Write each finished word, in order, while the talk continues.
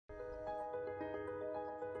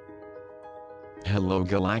Hello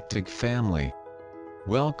Galactic family.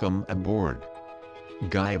 Welcome aboard.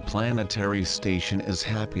 Gaia Planetary Station is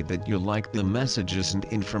happy that you like the messages and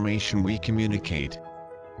information we communicate.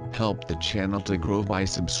 Help the channel to grow by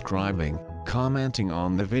subscribing, commenting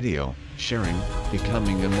on the video, sharing,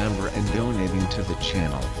 becoming a member and donating to the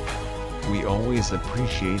channel. We always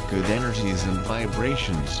appreciate good energies and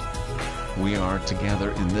vibrations. We are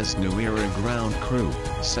together in this new era ground crew.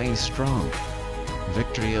 Stay strong.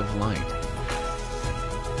 Victory of light.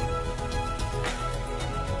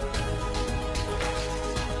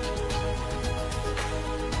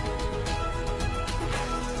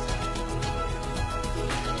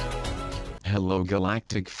 Hello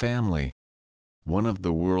Galactic family. One of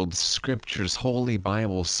the world's scriptures, Holy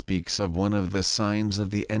Bible, speaks of one of the signs of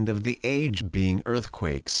the end of the age being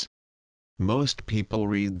earthquakes. Most people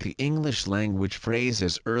read the English language phrase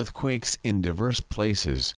as earthquakes in diverse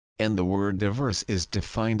places, and the word diverse is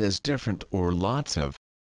defined as different or lots of.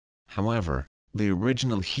 However, the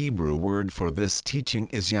original Hebrew word for this teaching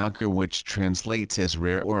is yakar, which translates as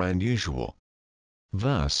rare or unusual.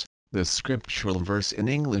 Thus, the scriptural verse in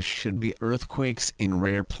English should be earthquakes in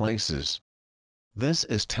rare places. This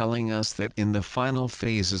is telling us that in the final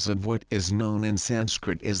phases of what is known in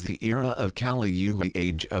Sanskrit as the era of Kali Yuga,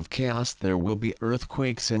 age of chaos, there will be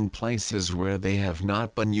earthquakes in places where they have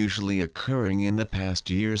not been usually occurring in the past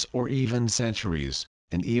years or even centuries,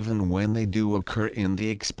 and even when they do occur in the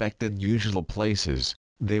expected usual places,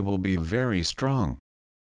 they will be very strong.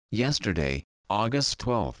 Yesterday, August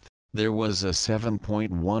 12th, there was a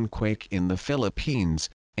 7.1 quake in the Philippines,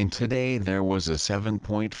 and today there was a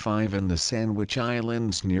 7.5 in the Sandwich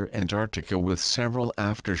Islands near Antarctica, with several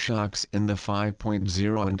aftershocks in the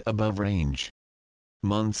 5.0 and above range.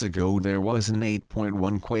 Months ago there was an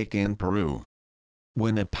 8.1 quake in Peru.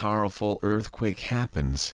 When a powerful earthquake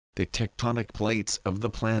happens, the tectonic plates of the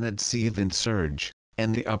planet seethe and surge,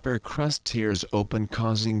 and the upper crust tears open,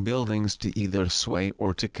 causing buildings to either sway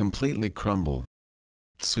or to completely crumble.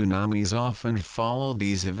 Tsunamis often follow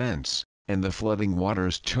these events, and the flooding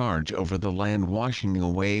waters charge over the land, washing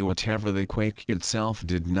away whatever the quake itself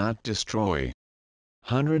did not destroy.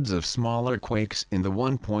 Hundreds of smaller quakes in the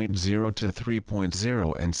 1.0 to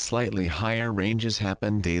 3.0 and slightly higher ranges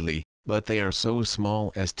happen daily, but they are so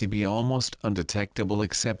small as to be almost undetectable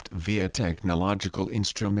except via technological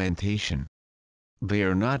instrumentation. They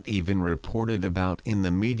are not even reported about in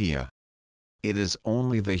the media. It is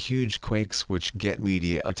only the huge quakes which get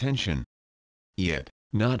media attention. Yet,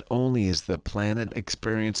 not only is the planet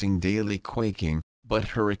experiencing daily quaking, but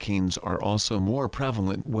hurricanes are also more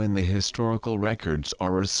prevalent when the historical records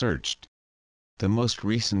are researched. The most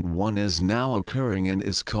recent one is now occurring and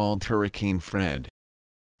is called Hurricane Fred.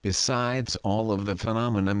 Besides all of the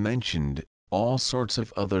phenomena mentioned, all sorts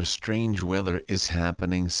of other strange weather is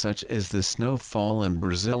happening, such as the snowfall in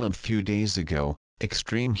Brazil a few days ago,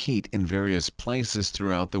 extreme heat in various places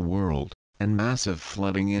throughout the world, and massive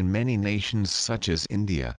flooding in many nations such as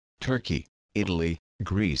India, Turkey, Italy,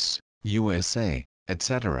 Greece, USA,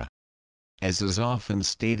 etc. As is often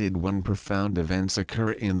stated, when profound events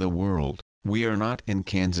occur in the world, we are not in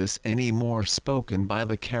Kansas anymore, spoken by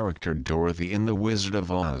the character Dorothy in The Wizard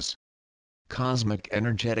of Oz. Cosmic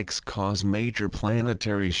energetics cause major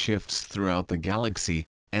planetary shifts throughout the galaxy,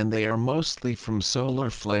 and they are mostly from solar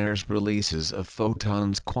flares, releases of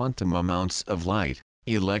photons, quantum amounts of light,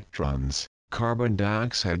 electrons, carbon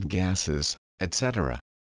dioxide gases, etc.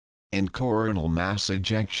 and coronal mass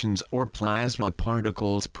ejections or plasma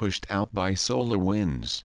particles pushed out by solar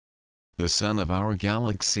winds. The sun of our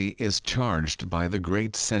galaxy is charged by the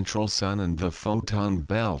great central sun and the photon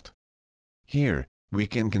belt. Here, we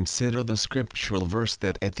can consider the scriptural verse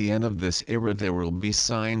that at the end of this era there will be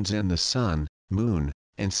signs in the sun, moon,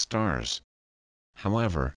 and stars.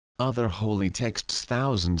 However, other holy texts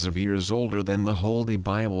thousands of years older than the Holy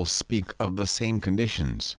Bible speak of the same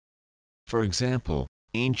conditions. For example,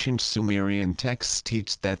 ancient Sumerian texts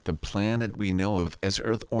teach that the planet we know of as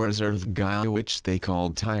Earth, or as Earth Gaia, which they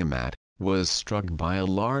called Tiamat, was struck by a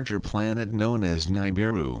larger planet known as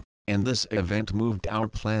Nibiru, and this event moved our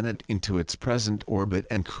planet into its present orbit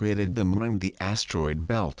and created the moon, the asteroid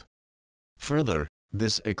belt. Further,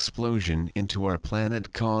 this explosion into our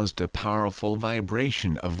planet caused a powerful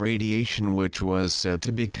vibration of radiation which was said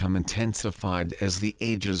to become intensified as the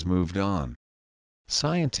ages moved on.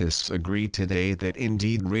 Scientists agree today that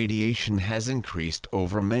indeed radiation has increased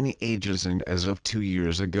over many ages, and as of 2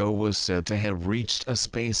 years ago was said to have reached a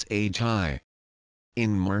space age high.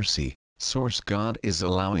 In mercy, Source God is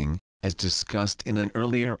allowing, as discussed in an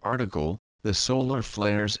earlier article, the solar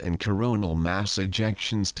flares and coronal mass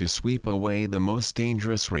ejections to sweep away the most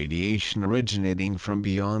dangerous radiation originating from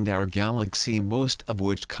beyond our galaxy, most of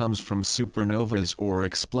which comes from supernovas or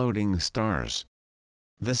exploding stars.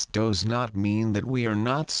 This does not mean that we are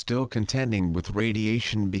not still contending with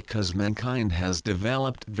radiation, because mankind has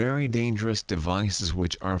developed very dangerous devices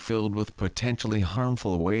which are filled with potentially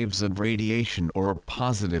harmful waves of radiation or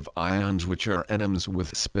positive ions, which are atoms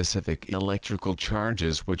with specific electrical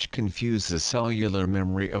charges which confuse the cellular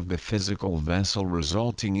memory of the physical vessel,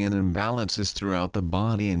 resulting in imbalances throughout the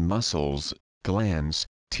body in muscles, glands,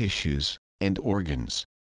 tissues, and organs.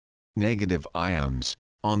 Negative ions,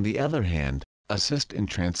 on the other hand, assist in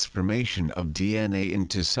transformation of DNA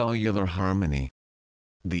into cellular harmony.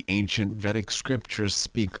 The ancient Vedic scriptures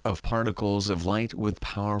speak of particles of light with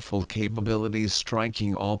powerful capabilities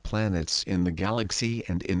striking all planets in the galaxy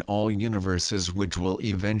and in all universes, which will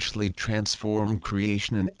eventually transform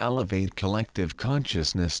creation and elevate collective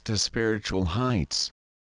consciousness to spiritual heights.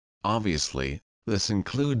 Obviously, this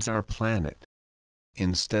includes our planet.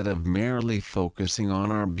 Instead of merely focusing on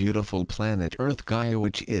our beautiful planet Earth Gaia,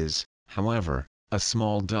 which is, however, a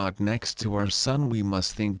small dot next to our sun, we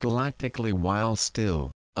must think galactically while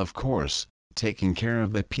still, of course, taking care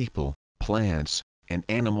of the people, plants, and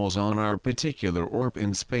animals on our particular orb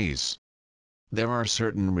in space. There are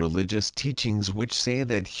certain religious teachings which say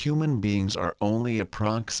that human beings are only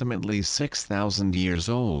approximately 6,000 years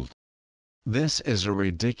old. This is a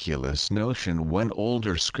ridiculous notion when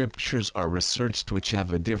older scriptures are researched which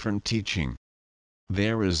have a different teaching.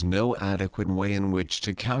 There is no adequate way in which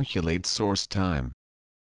to calculate source time.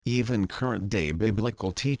 Even current-day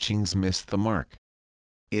biblical teachings miss the mark.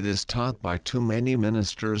 It is taught by too many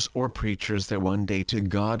ministers or preachers that one day to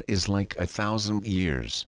God is like 1,000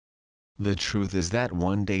 years. The truth is that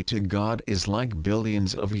one day to God is like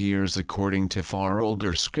billions of years according to far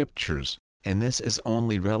older scriptures, and this is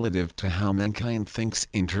only relative to how mankind thinks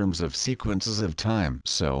in terms of sequences of time.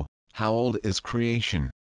 So, how old is creation?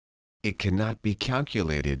 It cannot be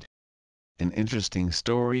calculated. An interesting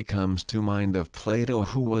story comes to mind of Plato,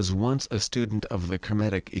 who was once a student of the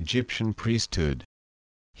Kemetic Egyptian priesthood.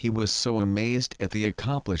 He was so amazed at the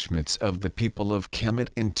accomplishments of the people of Kemet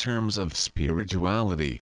in terms of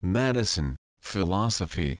spirituality, medicine,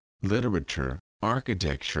 philosophy, literature,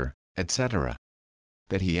 architecture, etc.,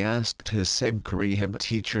 that he asked his Sennacherib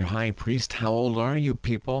teacher high priest, "How old are you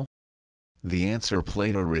people?" The answer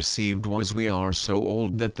Plato received was, "We are so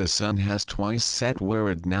old that the sun has twice set where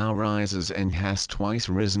it now rises and has twice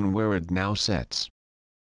risen where it now sets."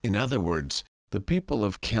 In other words, the people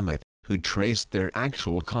of Kemet, who traced their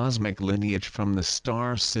actual cosmic lineage from the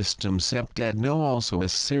star system Septadno, also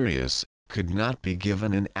as Sirius, could not be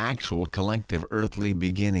given an actual collective earthly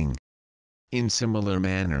beginning. In similar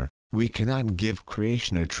manner, we cannot give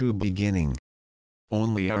creation a true beginning.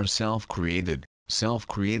 Only our self-created,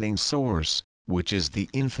 self-creating source, which is the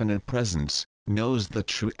infinite presence, knows the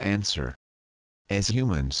true answer. As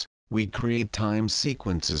humans, we create time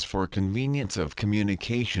sequences for convenience of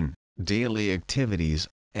communication, daily activities,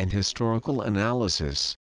 and historical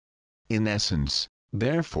analysis. In essence,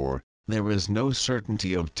 therefore, there is no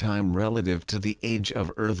certainty of time relative to the age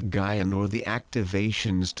of Earth Gaia nor the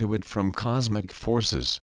activations to it from cosmic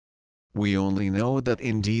forces. We only know that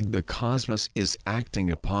indeed the cosmos is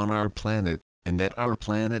acting upon our planet, and that our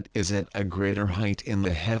planet is at a greater height in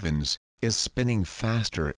the heavens, is spinning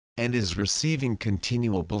faster, and is receiving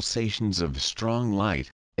continual pulsations of strong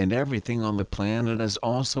light, and everything on the planet is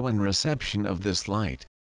also in reception of this light.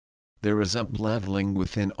 There is up-leveling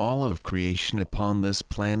within all of creation upon this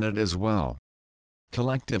planet as well.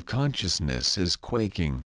 Collective consciousness is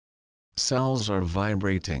quaking. Cells are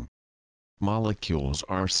vibrating. Molecules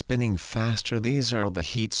are spinning faster. These are the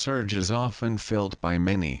heat surges often felt by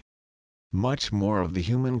many. Much more of the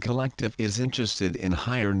human collective is interested in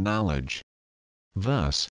higher knowledge.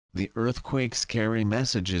 Thus, the earthquakes carry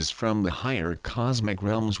messages from the higher cosmic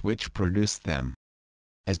realms which produce them.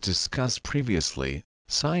 As discussed previously,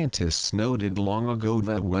 scientists noted long ago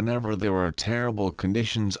that whenever there are terrible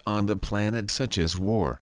conditions on the planet such as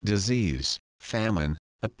war, disease, famine,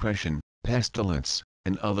 oppression, pestilence,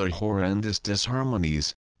 and other horrendous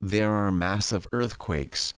disharmonies, there are massive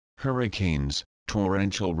earthquakes, hurricanes,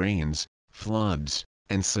 torrential rains, floods,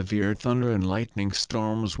 and severe thunder and lightning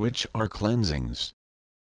storms which are cleansings.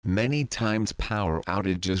 Many times power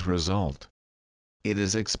outages result. It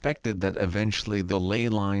is expected that eventually the ley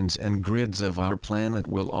lines and grids of our planet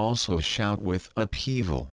will also shout with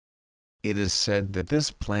upheaval. It is said that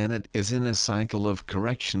this planet is in a cycle of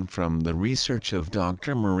correction from the research of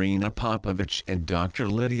Dr. Marina Popovich and Dr.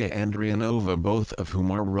 Lydia Andrianova, both of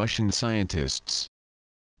whom are Russian scientists.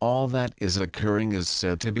 All that is occurring is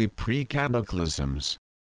said to be pre-cataclysms.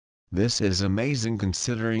 This is amazing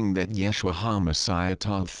considering that Yeshua HaMessiah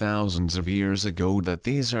taught thousands of years ago that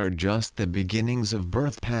these are just the beginnings of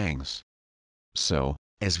birth pangs. So,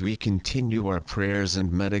 as we continue our prayers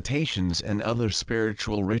and meditations and other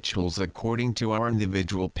spiritual rituals according to our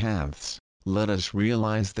individual paths, let us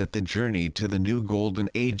realize that the journey to the new golden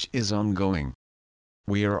age is ongoing.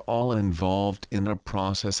 We are all involved in a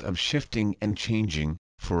process of shifting and changing.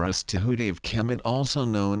 For us Tehudav Kemet, also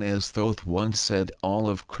known as Thoth, once said, all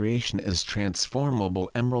of creation is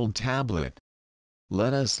transformable emerald tablet.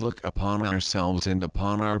 Let us look upon ourselves and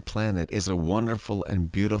upon our planet as a wonderful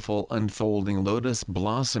and beautiful unfolding lotus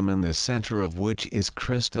blossom, in the center of which is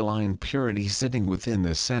crystalline purity sitting within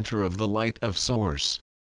the center of the light of Source.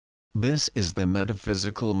 This is the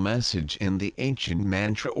metaphysical message in the ancient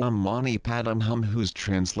mantra Om Mani Padme Hum, whose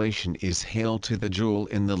translation is Hail to the jewel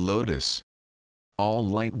in the lotus. All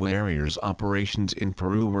Light Warriors operations in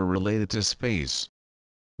Peru were related to space.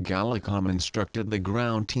 Galactic instructed the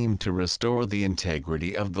ground team to restore the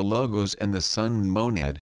integrity of the logos and the Sun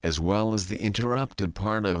Monad, as well as the interrupted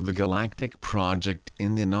part of the Galactic project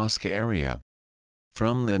in the Nazca area.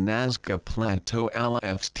 From the Nazca Plateau,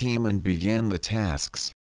 LF's team and began the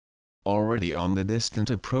tasks. Already on the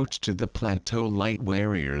distant approach to the plateau, Light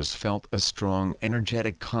Warriors felt a strong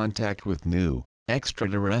energetic contact with new,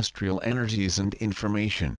 extraterrestrial energies and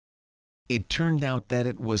information. It turned out that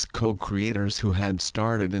it was co-creators who had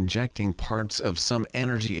started injecting parts of some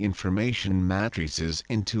energy information matrices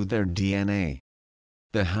into their DNA.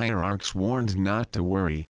 The hierarchs warned not to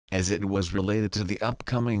worry, as it was related to the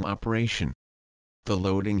upcoming operation. The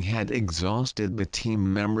loading had exhausted the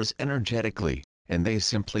team members energetically, and they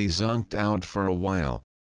simply zonked out for a while.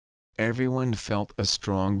 Everyone felt a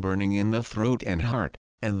strong burning in the throat and heart,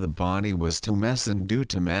 and the body was tumescent due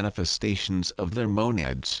to manifestations of their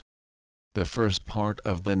monads. The first part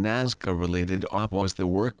of the Nazca-related op was the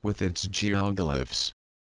work with its geoglyphs.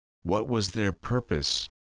 What was their purpose?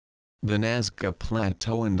 The Nazca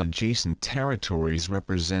Plateau and adjacent territories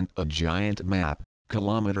represent a giant map,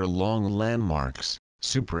 kilometer-long landmarks,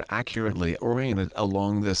 super accurately oriented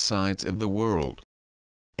along the sides of the world.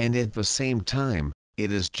 And at the same time,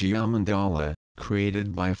 it is geomandala,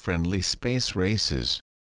 created by friendly space races.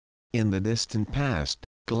 In the distant past,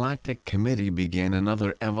 Galactic Committee began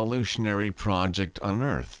another evolutionary project on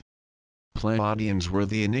Earth. Pleiadians were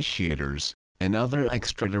the initiators, and other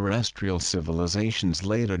extraterrestrial civilizations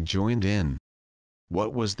later joined in.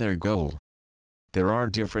 What was their goal? There are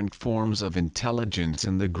different forms of intelligence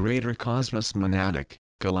in the greater cosmos: monadic,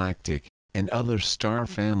 galactic, and other star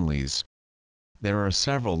families. There are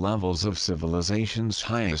several levels of civilizations: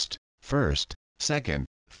 highest, first, second,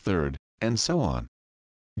 third, and so on.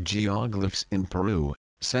 Geoglyphs in Peru,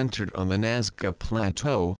 centered on the Nazca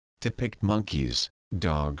Plateau, depict monkeys,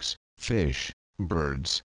 dogs, fish,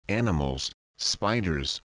 birds, animals,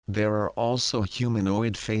 spiders. There are also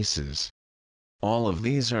humanoid faces. All of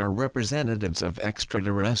these are representatives of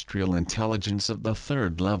extraterrestrial intelligence of the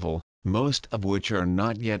third level, most of which are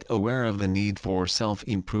not yet aware of the need for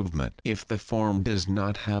self-improvement. If the form does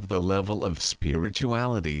not have the level of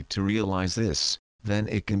spirituality to realize this, then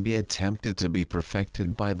it can be attempted to be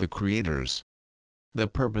perfected by the creators. The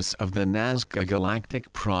purpose of the Nazca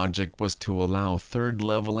Galactic project was to allow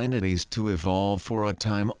third-level entities to evolve for a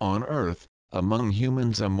time on Earth, among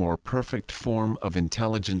humans, a more perfect form of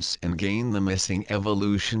intelligence, and gain the missing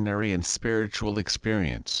evolutionary and spiritual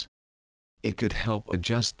experience. It could help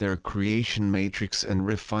adjust their creation matrix and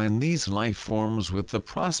refine these life forms with the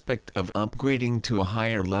prospect of upgrading to a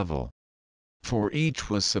higher level. For each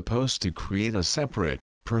was supposed to create a separate,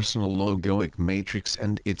 personal logoic matrix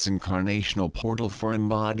and its incarnational portal for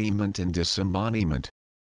embodiment and disembodiment.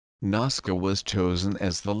 Nazca was chosen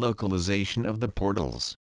as the localization of the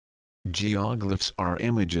portals. Geoglyphs are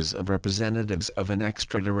images of representatives of an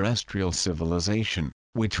extraterrestrial civilization,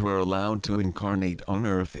 which were allowed to incarnate on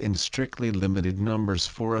Earth in strictly limited numbers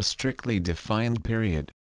for a strictly defined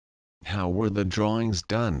period. How were the drawings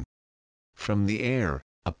done? From the air,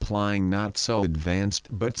 applying not so advanced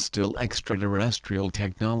but still extraterrestrial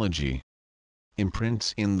technology.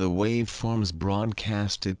 Imprints in the waveforms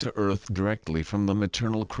broadcasted to Earth directly from the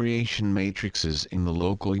maternal creation matrices in the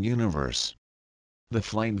local universe. The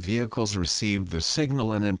flight vehicles received the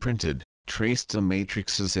signal and imprinted, traced the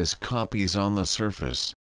matrices as copies on the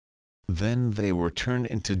surface. Then they were turned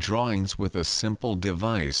into drawings with a simple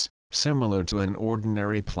device, similar to an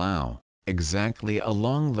ordinary plow, exactly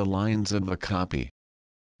along the lines of the copy.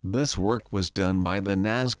 This work was done by the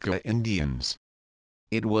Nazca Indians.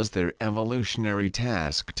 It was their evolutionary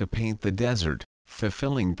task to paint the desert,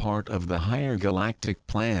 fulfilling part of the higher galactic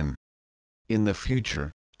plan. In the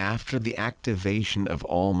future, after the activation of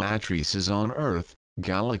all matrices on Earth,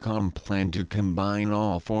 Galacom planned to combine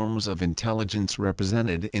all forms of intelligence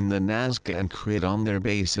represented in the Nazca and create on their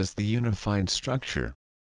basis the unified structure.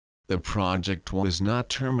 The project was not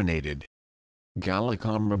terminated.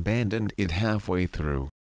 Galacom abandoned it halfway through.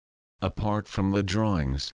 Apart from the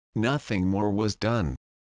drawings, nothing more was done.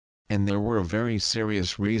 And there were very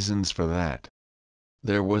serious reasons for that.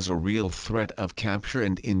 There was a real threat of capture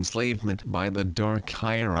and enslavement by the dark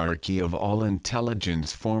hierarchy of all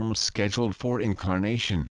intelligence forms scheduled for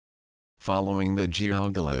incarnation. Following the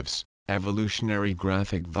geoglyphs, evolutionary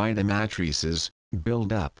graphic vita matrices,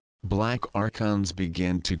 build up, black archons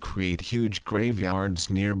began to create huge graveyards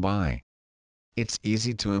nearby. It's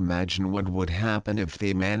easy to imagine what would happen if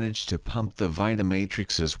they managed to pump the vita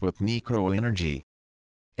matrices with necro-energy.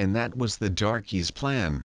 And that was the Darkies'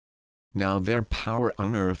 plan. Now their power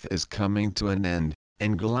on Earth is coming to an end,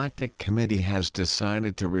 and Galactic Committee has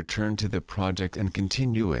decided to return to the project and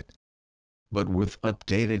continue it. But with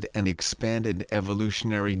updated and expanded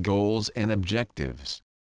evolutionary goals and objectives.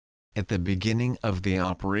 At the beginning of the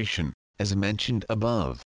operation, as mentioned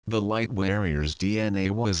above, the Light Warrior's DNA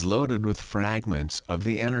was loaded with fragments of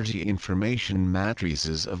the energy information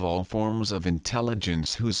matrices of all forms of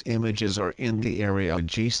intelligence whose images are in the area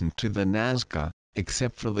adjacent to the Nazca,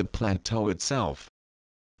 except for the plateau itself.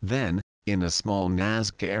 Then, in a small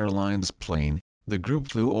Nazca Airlines plane, the group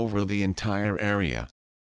flew over the entire area.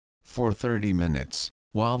 For 30 minutes,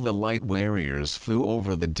 while the Light Warriors flew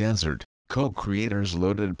over the desert, co-creators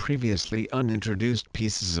loaded previously unintroduced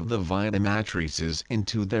pieces of the Vita matrices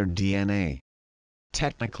into their DNA.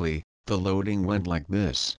 Technically, the loading went like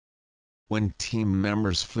this. When team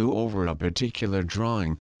members flew over a particular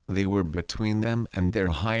drawing, they were between them and their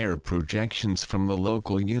higher projections from the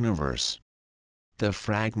local universe. The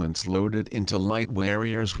fragments loaded into Light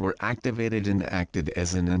Warriors were activated and acted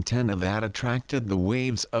as an antenna that attracted the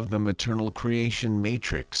waves of the maternal creation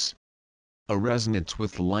matrix. A resonance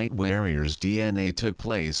with Light Warriors' DNA took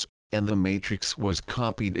place, and the matrix was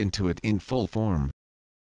copied into it in full form.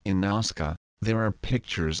 In Nazca, there are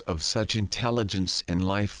pictures of such intelligence and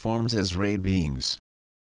life forms as ray beings.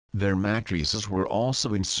 Their matrices were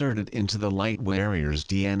also inserted into the Light Warriors'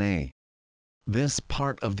 DNA. This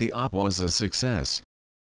part of the op was a success.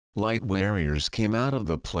 Light Warriors came out of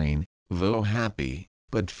the plane, though happy,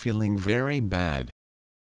 but feeling very bad.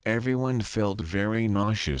 Everyone felt very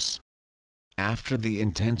nauseous. After the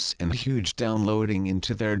intense and huge downloading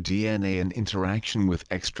into their DNA and interaction with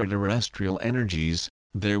extraterrestrial energies,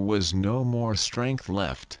 there was no more strength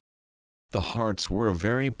left. The hearts were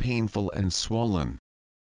very painful and swollen.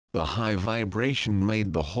 The high vibration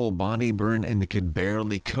made the whole body burn and could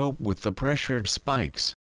barely cope with the pressured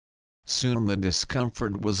spikes. Soon the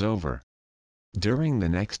discomfort was over. During the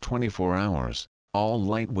next 24 hours, all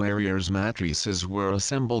Light Warriors matrices were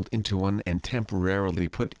assembled into one and temporarily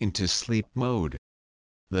put into sleep mode.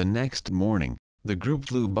 The next morning, the group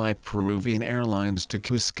flew by Peruvian Airlines to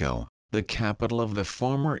Cusco, the capital of the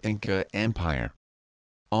former Inca Empire.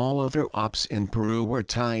 All other ops in Peru were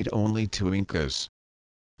tied only to Incas.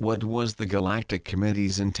 What was the Galactic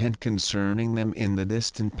Committee's intent concerning them in the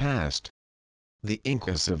distant past? The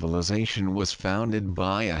Inca civilization was founded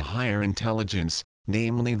by a higher intelligence,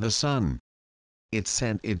 namely the Sun. It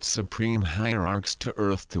sent its supreme hierarchs to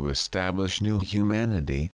Earth to establish new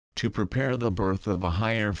humanity, to prepare the birth of a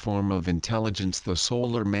higher form of intelligence, the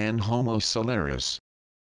solar man Homo Solaris.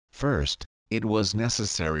 First, it was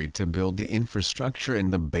necessary to build the infrastructure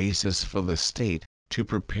and the basis for the state, to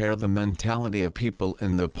prepare the mentality of people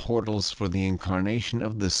in the portals for the incarnation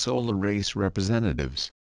of the solar race representatives.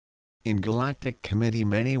 In Galactic Committee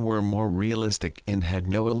many were more realistic and had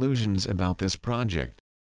no illusions about this project.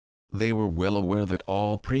 They were well aware that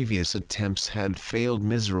all previous attempts had failed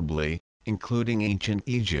miserably, including ancient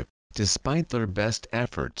Egypt, despite their best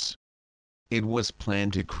efforts. It was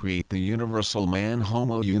planned to create the universal man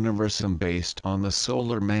Homo Universum based on the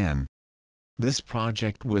solar man. This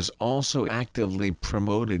project was also actively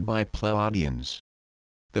promoted by Pleiadians.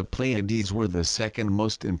 The Pleiades were the second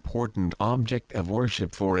most important object of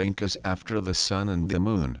worship for Incas after the sun and the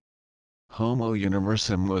moon. Homo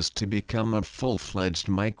Universum was to become a full-fledged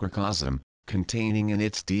microcosm, containing in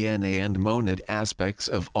its DNA and monad aspects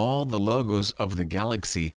of all the logos of the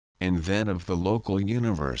galaxy, and then of the local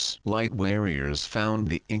universe. Light Warriors found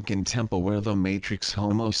the Incan temple where the matrix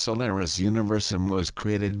Homo Solaris Universum was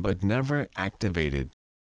created but never activated.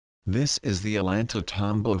 This is the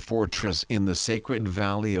Ollantaytambo fortress in the sacred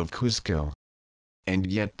valley of Cusco. And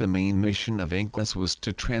yet the main mission of Incas was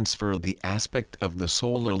to transfer the aspect of the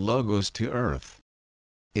solar logos to Earth.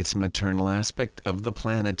 Its maternal aspect of the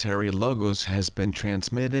planetary logos has been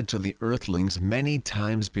transmitted to the Earthlings many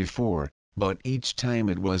times before, but each time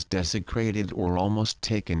it was desecrated or almost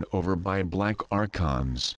taken over by black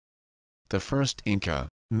archons. The first Inca,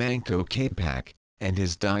 Manco Capac, and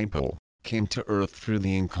his dipole, came to Earth through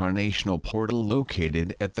the incarnational portal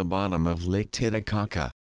located at the bottom of Lake Titicaca.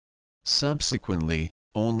 Subsequently,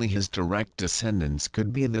 only his direct descendants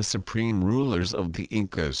could be the supreme rulers of the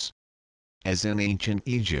Incas. As in ancient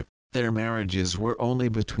Egypt, their marriages were only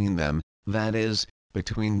between them, that is,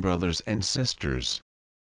 between brothers and sisters.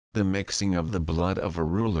 The mixing of the blood of a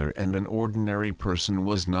ruler and an ordinary person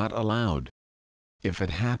was not allowed. If it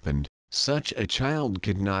happened, such a child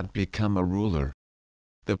could not become a ruler.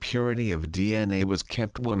 The purity of DNA was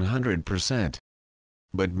kept 100%.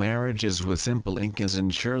 But marriages with simple Incas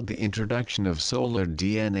ensured the introduction of solar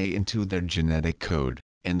DNA into their genetic code,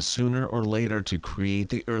 and sooner or later to create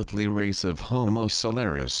the earthly race of Homo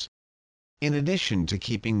solaris. In addition to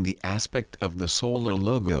keeping the aspect of the solar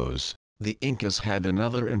logos, the Incas had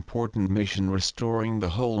another important mission: restoring the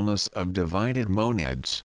wholeness of divided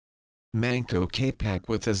monads. Manco Capac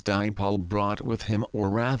with his dipole brought with him, or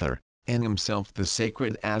rather, in himself, the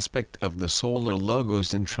sacred aspect of the solar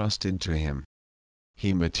logos entrusted to him.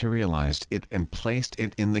 He materialized it and placed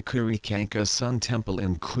it in the Curicanca Sun Temple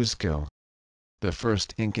in Cusco. The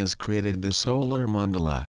first Incas created the solar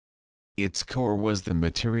mandala. Its core was the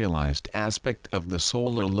materialized aspect of the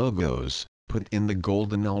solar logos, put in the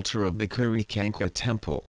golden altar of the Curicanca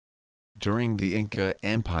Temple. During the Inca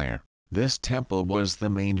Empire, this temple was the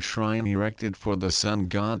main shrine erected for the sun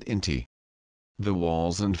god Inti. The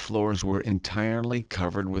walls and floors were entirely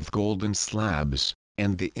covered with golden slabs,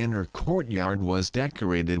 and the inner courtyard was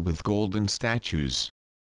decorated with golden statues.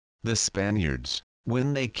 The Spaniards,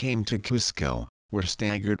 when they came to Cusco, were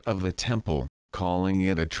staggered of the temple, calling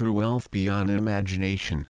it a true wealth beyond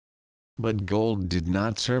imagination. But gold did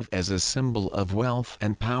not serve as a symbol of wealth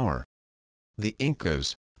and power. The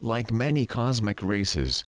Incas, like many cosmic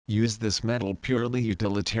races, used this metal purely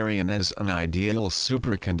utilitarian as an ideal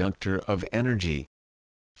superconductor of energy.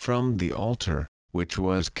 From the altar, which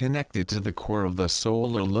was connected to the core of the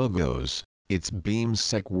solar logos, its beams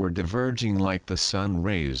Sek were diverging like the sun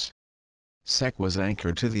rays. Sek was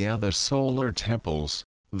anchored to the other solar temples,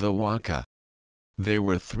 the Waka. There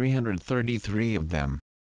were 333 of them.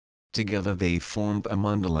 Together they formed a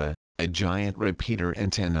mandala, a giant repeater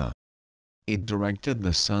antenna. It directed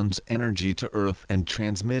the sun's energy to Earth and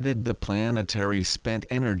transmitted the planetary spent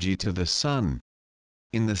energy to the sun.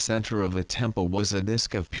 In the center of the temple was a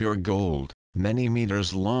disk of pure gold, many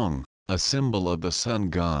meters long, a symbol of the sun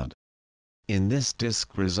god. In this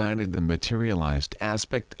disk resided the materialized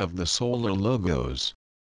aspect of the solar logos.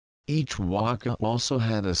 Each waka also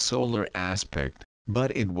had a solar aspect,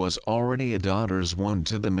 but it was already a daughter's one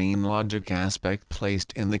to the main logic aspect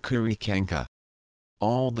placed in the Curicanca.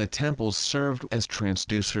 All the temples served as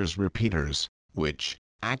transducers repeaters, which,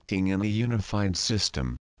 acting in a unified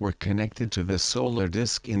system, were connected to the solar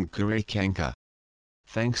disk in Curicanca.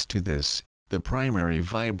 Thanks to this, the primary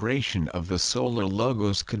vibration of the solar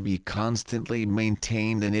logos could be constantly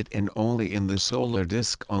maintained in it and only in the solar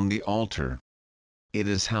disk on the altar. It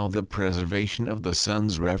is how the preservation of the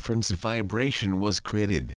sun's reference vibration was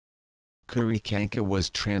created. Curicanca was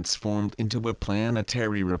transformed into a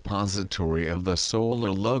planetary repository of the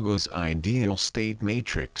solar logos ideal state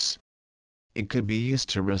matrix. It could be used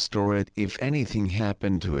to restore it if anything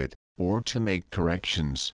happened to it, or to make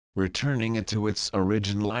corrections, returning it to its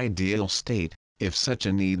original ideal state, if such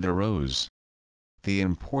a need arose. The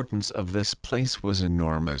importance of this place was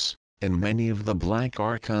enormous, and many of the black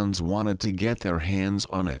archons wanted to get their hands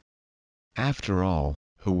on it. After all,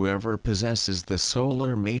 whoever possesses the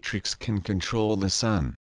solar matrix can control the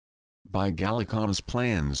sun. By Galactic's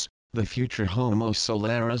plans, the future Homo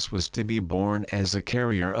solaris was to be born as a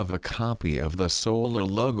carrier of a copy of the solar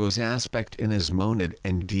logos aspect in his monad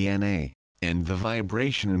and DNA, and the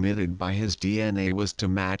vibration emitted by his DNA was to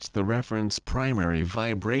match the reference primary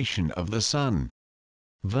vibration of the sun.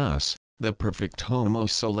 Thus, the perfect Homo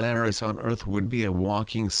solaris on Earth would be a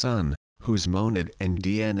walking sun, whose monad and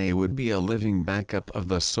DNA would be a living backup of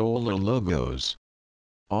the solar logos.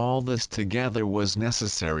 All this together was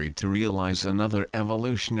necessary to realize another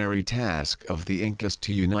evolutionary task of the Incas: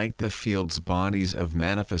 to unite the field's bodies of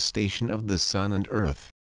manifestation of the sun and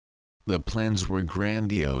earth. The plans were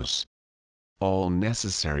grandiose. All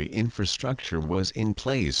necessary infrastructure was in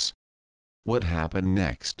place. What happened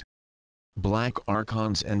next? Black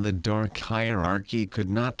archons and the dark hierarchy could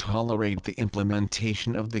not tolerate the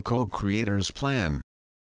implementation of the co-creator's plan.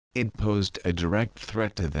 It posed a direct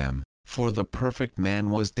threat to them, for the perfect man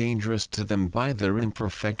was dangerous to them by their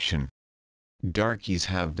imperfection. Darkies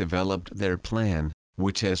have developed their plan,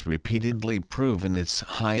 which has repeatedly proven its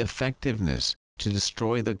high effectiveness, to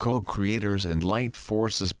destroy the co-creators and light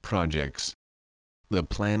forces projects. The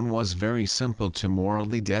plan was very simple: to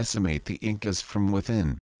morally decimate the Incas from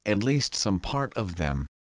within, at least some part of them.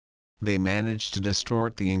 They managed to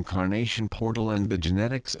distort the incarnation portal and the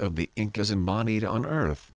genetics of the Incas embodied on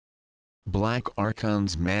Earth. Black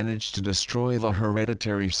Archons managed to destroy the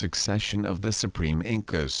hereditary succession of the Supreme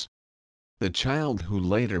Incas. The child who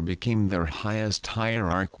later became their highest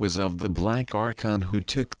hierarch was of the Black Archon who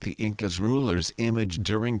took the Incas' ruler's image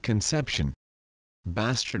during conception.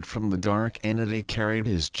 Bastard from the dark entity carried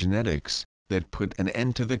his genetics, that put an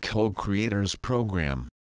end to the co-creators' program.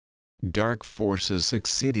 Dark forces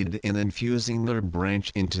succeeded in infusing their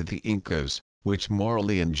branch into the Incas, which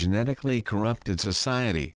morally and genetically corrupted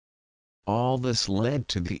society. All this led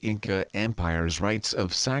to the Inca Empire's rites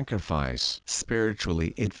of sacrifice.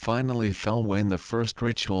 Spiritually, it finally fell when the first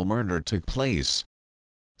ritual murder took place.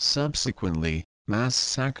 Subsequently, mass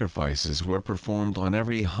sacrifices were performed on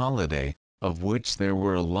every holiday, of which there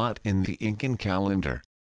were a lot in the Incan calendar.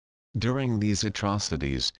 During these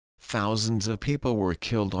atrocities, thousands of people were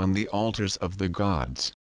killed on the altars of the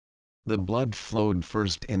gods. The blood flowed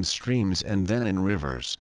first in streams and then in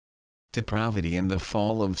rivers. Depravity and the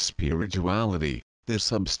fall of spirituality, the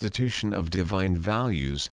substitution of divine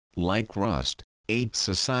values, like rust, ate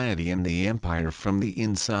society and the empire from the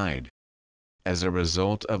inside. As a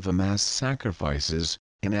result of the mass sacrifices,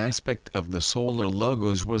 an aspect of the solar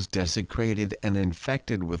logos was desecrated and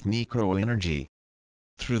infected with necroenergy.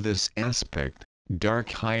 Through this aspect, Dark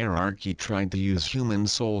Hierarchy tried to use human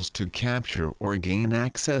souls to capture or gain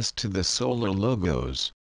access to the solar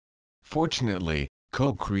logos. Fortunately,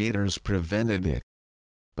 co-creators prevented it.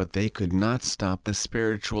 But they could not stop the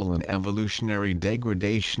spiritual and evolutionary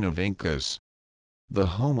degradation of Incas. The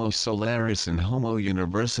Homo Solaris and Homo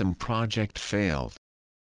Universum project failed.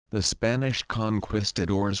 The Spanish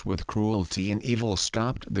conquistadors with cruelty and evil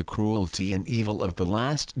stopped the cruelty and evil of the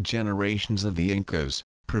last generations of the Incas,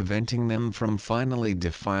 preventing them from finally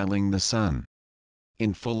defiling the sun.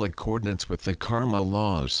 In full accordance with the karma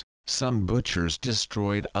laws, some butchers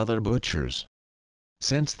destroyed other butchers.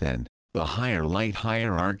 Since then, the higher light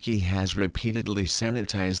hierarchy has repeatedly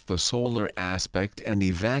sanitized the solar aspect and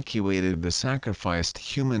evacuated the sacrificed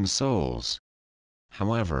human souls.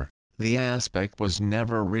 However, the aspect was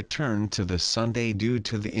never returned to the Sunday due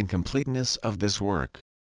to the incompleteness of this work.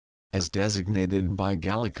 As designated by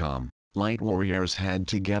Galactic, light warriors had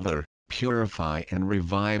together, purify and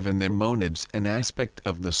revive in their monads an aspect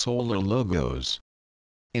of the solar logos.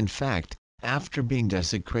 In fact, after being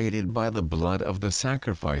desecrated by the blood of the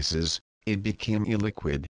sacrifices, it became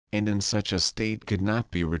illiquid, and in such a state could not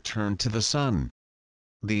be returned to the sun.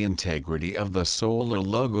 The integrity of the solar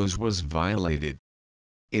logos was violated.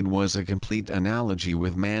 It was a complete analogy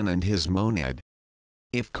with man and his monad.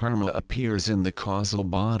 If karma appears in the causal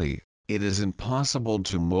body, it is impossible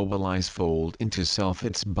to mobilize fold into self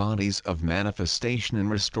its bodies of manifestation and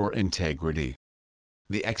restore integrity.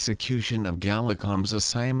 The execution of Galactic's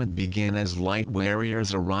assignment began as light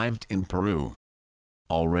warriors arrived in Peru.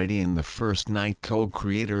 Already in the first night,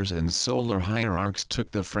 co-creators and solar hierarchs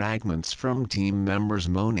took the fragments from team members'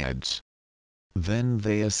 monads. Then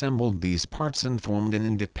they assembled these parts and formed an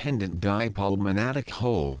independent dipole monadic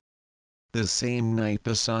whole. The same night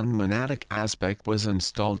the sun monadic aspect was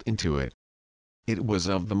installed into it. It was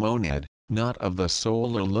of the monad, not of the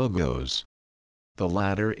solar logos. The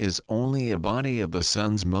latter is only a body of the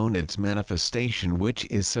sun's monad's manifestation which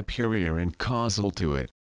is superior and causal to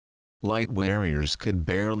it. Light warriors could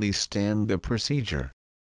barely stand the procedure.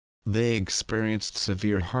 They experienced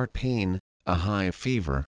severe heart pain, a high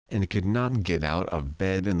fever, and could not get out of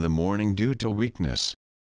bed in the morning due to weakness.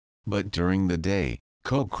 But during the day,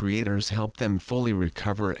 co-creators helped them fully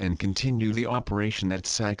recover and continue the operation at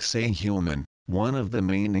Sacsayhuaman, one of the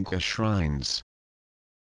main Inca shrines.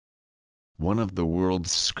 One of the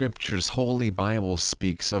world's scriptures, Holy Bible,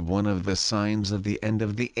 speaks of one of the signs of the end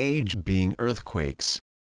of the age being earthquakes.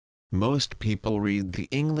 Most people read the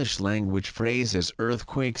English language phrase as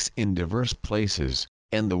earthquakes in diverse places,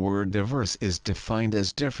 and the word diverse is defined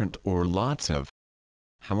as different or lots of.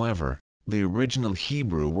 However, the original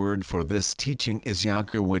Hebrew word for this teaching is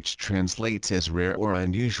yakar, which translates as rare or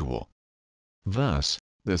unusual. Thus,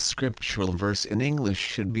 the scriptural verse in English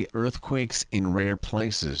should be earthquakes in rare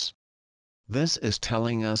places. This is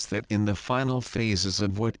telling us that in the final phases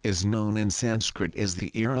of what is known in Sanskrit as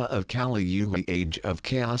the era of Kali Yuga, age of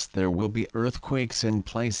chaos, there will be earthquakes in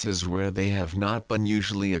places where they have not been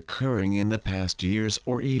usually occurring in the past years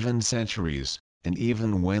or even centuries, and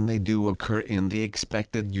even when they do occur in the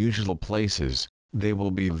expected usual places, they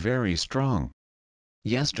will be very strong.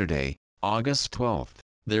 Yesterday, August 12th,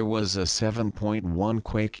 there was a 7.1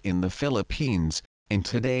 quake in the Philippines, and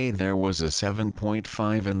today there was a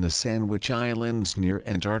 7.5 in the Sandwich Islands near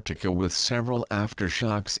Antarctica, with several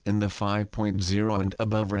aftershocks in the 5.0 and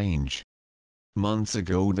above range. Months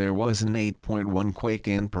ago there was an 8.1 quake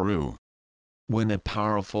in Peru. When a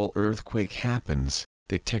powerful earthquake happens,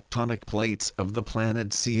 the tectonic plates of the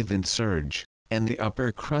planet seethe and surge, and the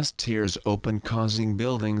upper crust tears open, causing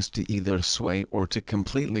buildings to either sway or to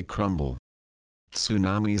completely crumble.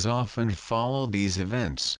 Tsunamis often follow these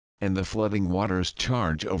events, and the flooding waters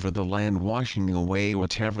charge over the land, washing away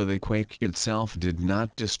whatever the quake itself did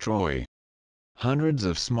not destroy. Hundreds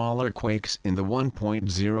of smaller quakes in the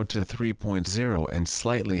 1.0 to 3.0 and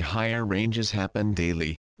slightly higher ranges happen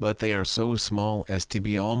daily, but they are so small as to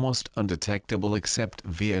be almost undetectable except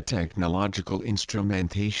via technological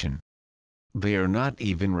instrumentation. They are not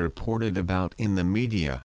even reported about in the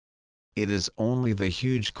media. It is only the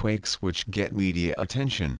huge quakes which get media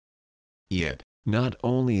attention. Yet, not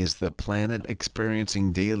only is the planet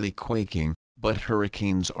experiencing daily quaking, but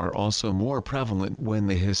hurricanes are also more prevalent when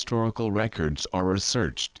the historical records are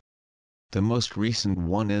researched. The most recent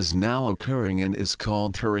one is now occurring and is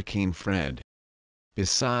called Hurricane Fred.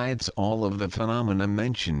 Besides all of the phenomena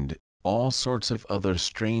mentioned, all sorts of other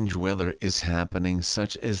strange weather is happening,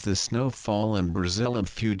 such as the snowfall in Brazil a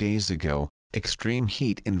few days ago, extreme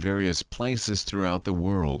heat in various places throughout the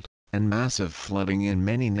world, and massive flooding in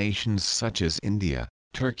many nations such as India,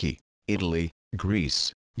 Turkey, Italy,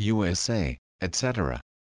 Greece, USA, etc.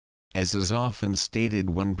 As is often stated,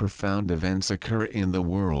 when profound events occur in the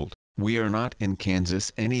world, we are not in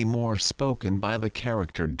Kansas anymore, spoken by the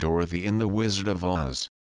character Dorothy in The Wizard of Oz.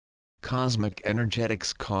 Cosmic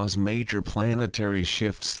energetics cause major planetary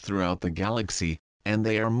shifts throughout the galaxy, and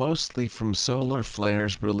they are mostly from solar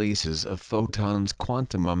flares, releases of photons,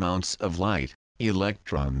 quantum amounts of light,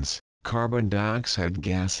 electrons, carbon dioxide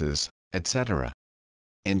gases, etc.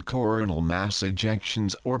 and coronal mass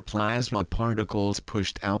ejections or plasma particles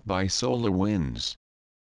pushed out by solar winds.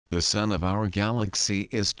 The sun of our galaxy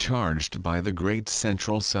is charged by the great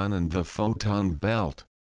central sun and the photon belt.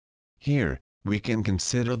 Here, we can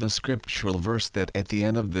consider the scriptural verse that at the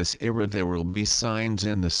end of this era there will be signs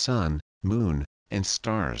in the sun, moon, and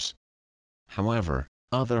stars. However,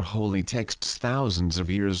 other holy texts thousands of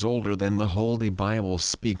years older than the Holy Bible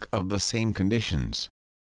speak of the same conditions.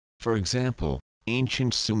 For example,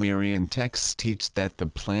 ancient Sumerian texts teach that the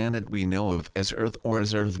planet we know of as Earth, or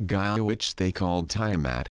as Earth Gaia, which they called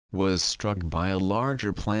Tiamat, was struck by a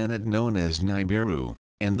larger planet known as Nibiru,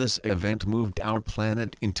 and this event moved our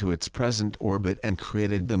planet into its present orbit and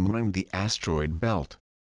created the moon and the asteroid belt.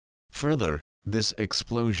 Further, this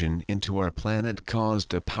explosion into our planet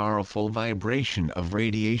caused a powerful vibration of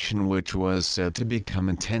radiation which was said to become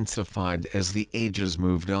intensified as the ages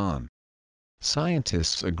moved on.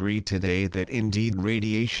 Scientists agree today that indeed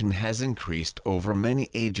radiation has increased over many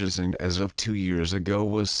ages, and as of 2 years ago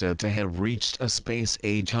was said to have reached a space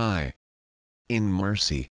age high. In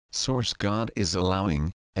mercy, Source God is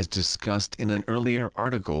allowing, as discussed in an earlier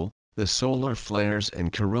article, the solar flares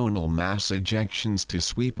and coronal mass ejections to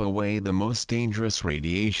sweep away the most dangerous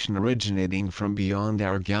radiation originating from beyond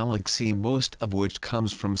our galaxy, most of which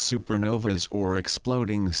comes from supernovas or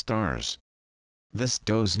exploding stars. This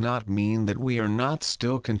does not mean that we are not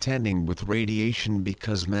still contending with radiation,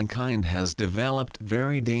 because mankind has developed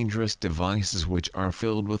very dangerous devices which are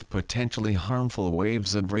filled with potentially harmful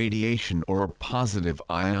waves of radiation or positive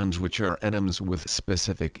ions, which are atoms with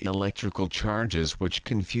specific electrical charges which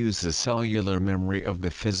confuse the cellular memory of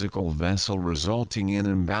the physical vessel, resulting in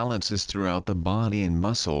imbalances throughout the body in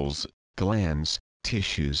muscles, glands,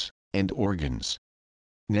 tissues, and organs.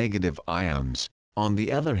 Negative ions, on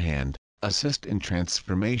the other hand, assist in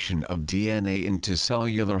transformation of DNA into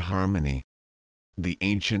cellular harmony. The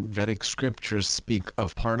ancient Vedic scriptures speak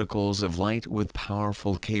of particles of light with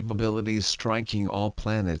powerful capabilities striking all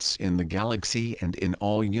planets in the galaxy and in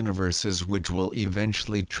all universes, which will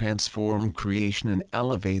eventually transform creation and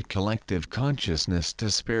elevate collective consciousness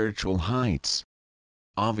to spiritual heights.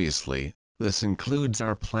 Obviously, this includes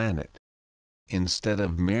our planet. Instead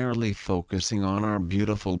of merely focusing on our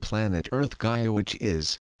beautiful planet Earth Gaia, which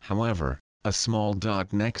is, however, a small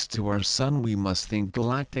dot next to our sun, we must think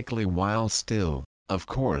galactically while still, of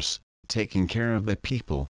course, taking care of the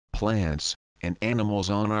people, plants, and animals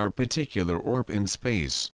on our particular orb in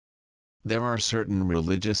space. There are certain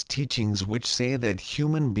religious teachings which say that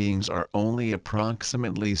human beings are only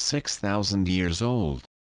approximately 6,000 years old.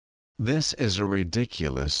 This is a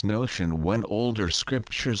ridiculous notion when older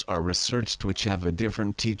scriptures are researched which have a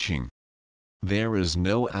different teaching. There is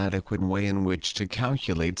no adequate way in which to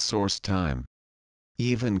calculate source time.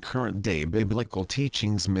 Even current-day biblical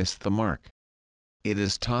teachings miss the mark. It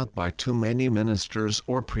is taught by too many ministers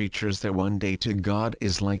or preachers that one day to God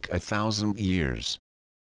is like 1,000 years.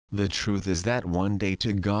 The truth is that one day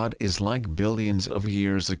to God is like billions of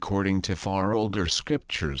years according to far older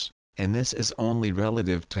scriptures, and this is only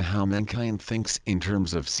relative to how mankind thinks in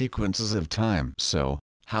terms of sequences of time. So,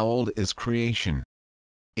 how old is creation?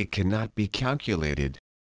 It cannot be calculated.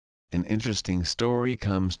 An interesting story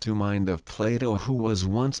comes to mind of Plato, who was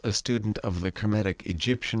once a student of the Kemetic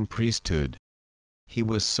Egyptian priesthood. He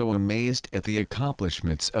was so amazed at the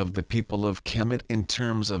accomplishments of the people of Kemet in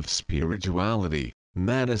terms of spirituality,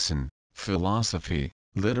 medicine, philosophy,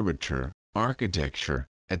 literature, architecture,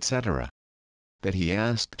 etc., that he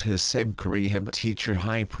asked his Sennacherib teacher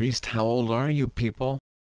high priest, "How old are you people?"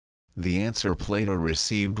 The answer Plato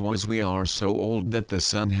received was, "We are so old that the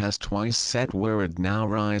sun has twice set where it now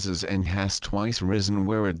rises and has twice risen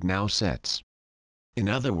where it now sets." In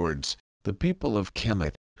other words, the people of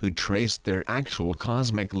Kemet, who traced their actual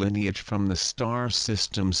cosmic lineage from the star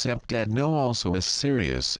system Septadno, also as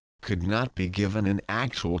Sirius, could not be given an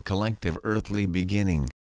actual collective earthly beginning.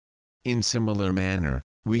 In similar manner,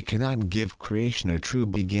 we cannot give creation a true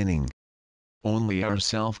beginning. Only our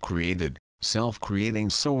self-created,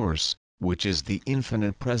 self-creating source, which is the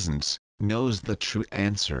infinite presence, knows the true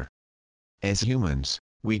answer. As humans,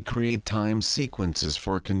 we create time sequences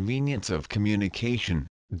for convenience of communication,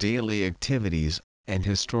 daily activities, and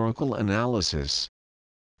historical analysis.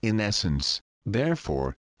 In essence,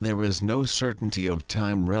 therefore, there is no certainty of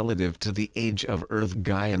time relative to the age of Earth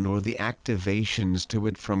Gaia nor the activations to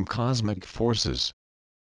it from cosmic forces.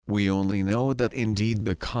 We only know that indeed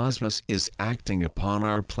the cosmos is acting upon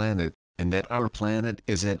our planet, and that our planet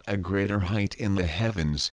is at a greater height in the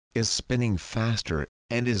heavens, is spinning faster,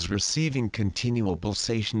 and is receiving continual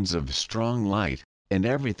pulsations of strong light, and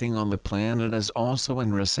everything on the planet is also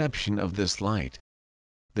in reception of this light.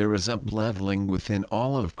 There is up-leveling within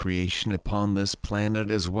all of creation upon this planet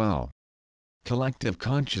as well. Collective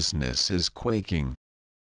consciousness is quaking.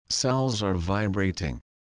 Cells are vibrating.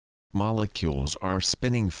 Molecules are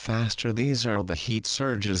spinning faster. These are the heat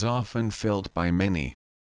surges often felt by many.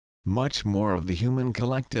 Much more of the human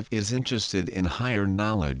collective is interested in higher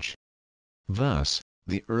knowledge. Thus,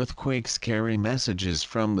 the earthquakes carry messages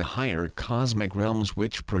from the higher cosmic realms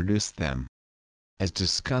which produce them. As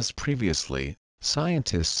discussed previously,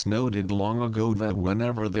 scientists noted long ago that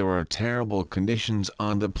whenever there are terrible conditions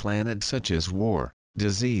on the planet such as war,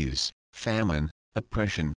 disease, famine,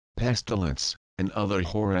 oppression, pestilence, and other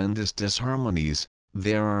horrendous disharmonies,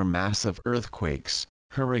 there are massive earthquakes,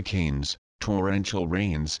 hurricanes, torrential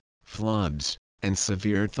rains, floods, and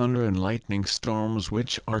severe thunder and lightning storms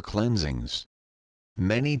which are cleansings.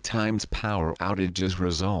 Many times power outages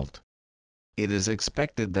result. It is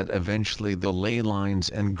expected that eventually the ley lines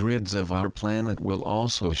and grids of our planet will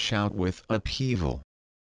also shout with upheaval.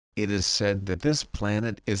 It is said that this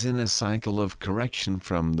planet is in a cycle of correction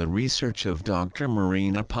from the research of Dr.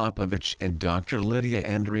 Marina Popovich and Dr. Lydia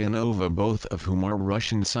Andrianova, both of whom are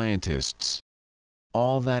Russian scientists.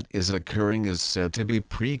 All that is occurring is said to be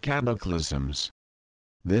pre-cataclysms.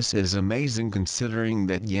 This is amazing considering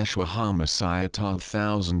that Yeshua HaMessiah taught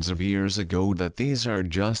thousands of years ago that these are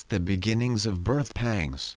just the beginnings of birth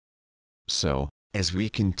pangs. So, as we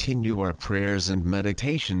continue our prayers and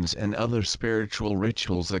meditations and other spiritual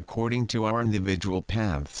rituals according to our individual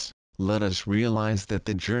paths, let us realize that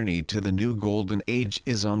the journey to the new golden age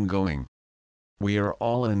is ongoing. We are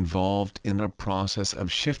all involved in a process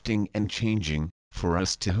of shifting and changing. For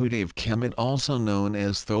us Tehudav Kemet, also known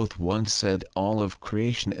as Thoth, once said, all of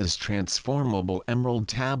creation is transformable emerald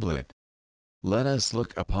tablet. Let us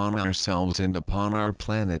look upon ourselves and upon our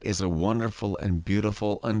planet as a wonderful and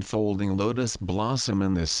beautiful unfolding lotus blossom,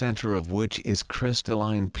 in the center of which is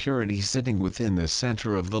crystalline purity sitting within the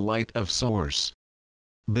center of the light of source.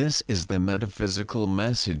 This is the metaphysical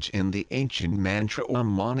message in the ancient mantra Om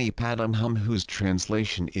Mani Padme Hum, whose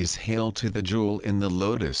translation is Hail to the jewel in the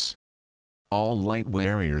lotus. All Light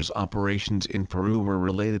Warriors operations in Peru were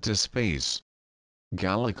related to space.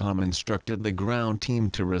 Galactic instructed the ground team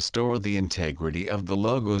to restore the integrity of the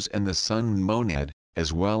logos and the Sun Monad,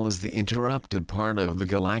 as well as the interrupted part of the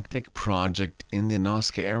Galactic project in the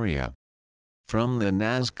Nazca area. From the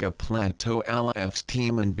Nazca Plateau, LF's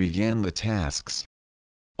team and began the tasks.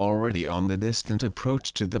 Already on the distant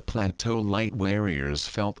approach to the plateau, light warriors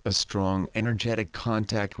felt a strong energetic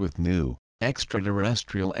contact with new,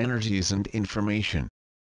 extraterrestrial energies and information.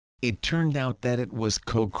 It turned out that it was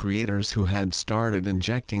co-creators who had started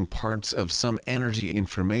injecting parts of some energy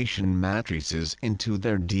information matrices into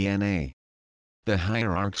their DNA. The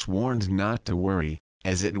hierarchs warned not to worry,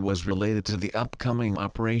 as it was related to the upcoming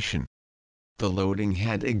operation. The loading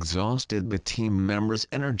had exhausted the team members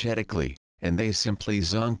energetically, and they simply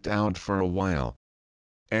zonked out for a while.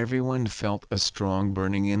 Everyone felt a strong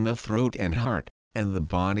burning in the throat and heart, and the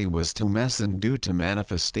body was tumescent due to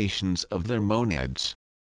manifestations of their monads.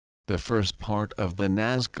 The first part of the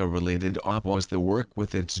Nazca-related op was the work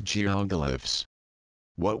with its geoglyphs.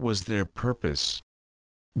 What was their purpose?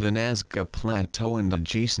 The Nazca Plateau and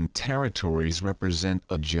adjacent territories represent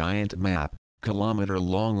a giant map,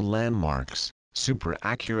 kilometer-long landmarks, super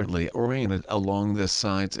accurately oriented along the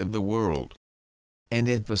sides of the world. And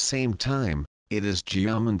at the same time, it is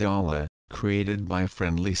geomandala, created by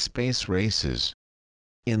friendly space races.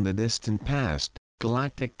 In the distant past,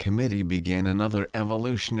 Galactic Committee began another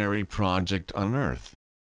evolutionary project on Earth.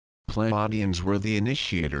 Pleiadians were the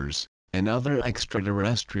initiators, and other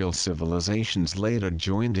extraterrestrial civilizations later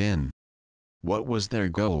joined in. What was their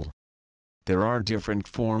goal? There are different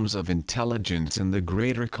forms of intelligence in the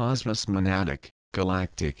greater cosmos: monadic,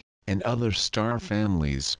 galactic, and other star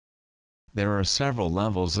families. There are several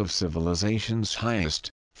levels of civilizations: highest,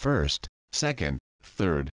 first, second,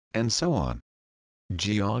 third, and so on.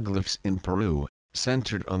 Geoglyphs in Peru,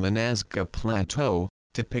 centered on the Nazca Plateau,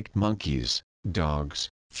 depict monkeys, dogs,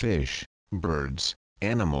 fish, birds,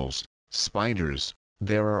 animals, spiders.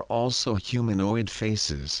 There are also humanoid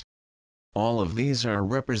faces. All of these are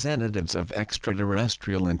representatives of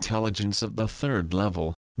extraterrestrial intelligence of the third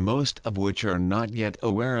level, most of which are not yet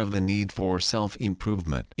aware of the need for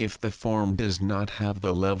self-improvement. If the form does not have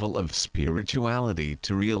the level of spirituality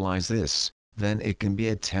to realize this, then it can be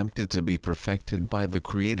attempted to be perfected by the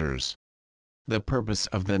creators. The purpose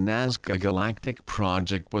of the Nazca Galactic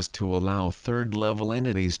Project was to allow third-level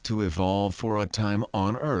entities to evolve for a time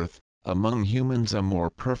on Earth, among humans, a more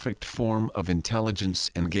perfect form of intelligence,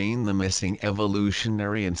 and gain the missing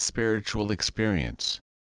evolutionary and spiritual experience.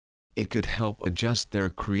 It could help adjust their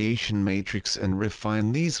creation matrix and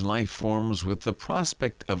refine these life forms with the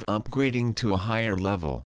prospect of upgrading to a higher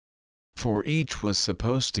level. For each was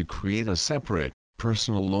supposed to create a separate,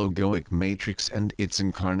 personal logoic matrix and its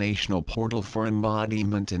incarnational portal for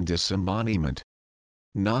embodiment and disembodiment.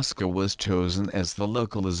 Nazca was chosen as the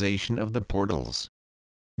localization of the portals.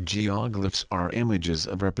 Geoglyphs are images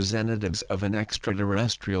of representatives of an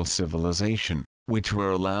extraterrestrial civilization, which were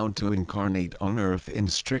allowed to incarnate on Earth in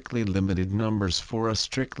strictly limited numbers for a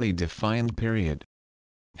strictly defined period.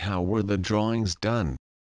 How were the drawings done?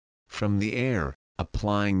 From the air,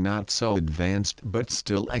 applying not so advanced but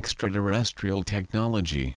still extraterrestrial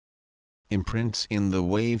technology. Imprints in the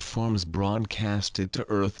waveforms broadcasted to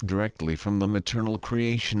Earth directly from the maternal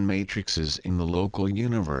creation matrices in the local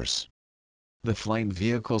universe. The flight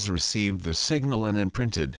vehicles received the signal and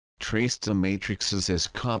imprinted, traced the matrices as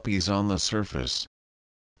copies on the surface.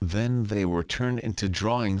 Then they were turned into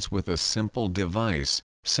drawings with a simple device,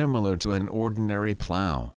 similar to an ordinary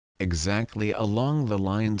plow, exactly along the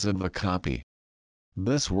lines of the copy.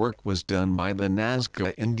 This work was done by the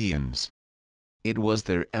Nazca Indians. It was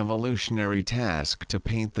their evolutionary task to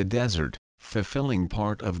paint the desert, fulfilling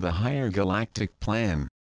part of the higher galactic plan.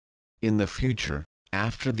 In the future,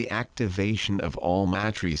 after the activation of all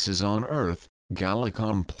matrices on Earth,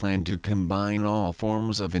 Galacom planned to combine all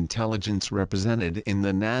forms of intelligence represented in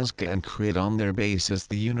the Nazca and create on their basis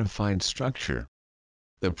the unified structure.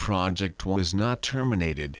 The project was not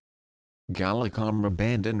terminated. Galacom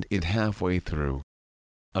abandoned it halfway through.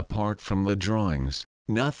 Apart from the drawings,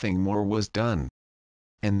 nothing more was done.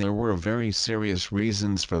 And there were very serious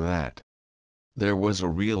reasons for that. There was a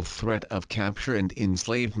real threat of capture and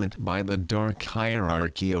enslavement by the dark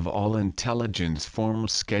hierarchy of all intelligence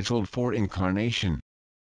forms scheduled for incarnation.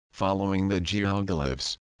 Following the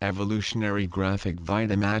geoglyphs, evolutionary graphic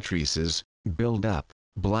vita matrices, build up,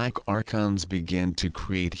 black archons began to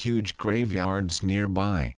create huge graveyards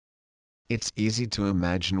nearby. It's easy to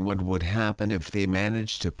imagine what would happen if they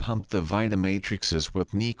managed to pump the vita matrices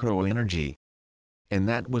with necroenergy. And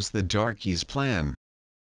that was the Darkies' plan.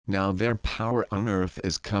 Now their power on Earth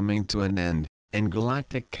is coming to an end, and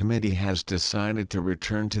Galactic Committee has decided to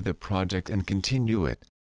return to the project and continue it.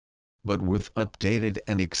 But with updated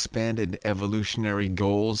and expanded evolutionary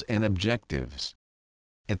goals and objectives.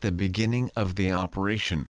 At the beginning of the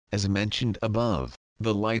operation, as mentioned above,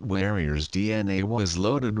 The Light Warrior's DNA was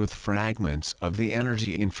loaded with fragments of the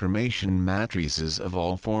energy information matrices of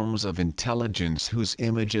all forms of intelligence whose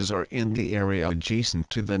images are in the area adjacent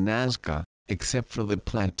to the Nazca, except for the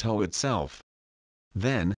plateau itself.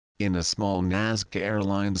 Then, in a small Nazca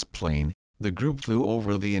Airlines plane, the group flew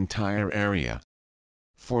over the entire area.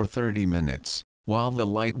 For 30 minutes, while the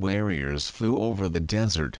Light Warriors flew over the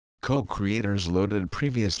desert, co-creators loaded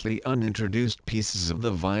previously unintroduced pieces of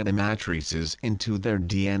the Vita matrices into their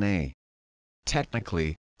DNA.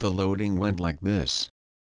 Technically, the loading went like this.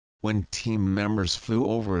 When team members flew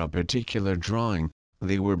over a particular drawing,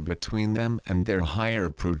 they were between them and their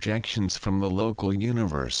higher projections from the local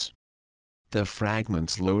universe. The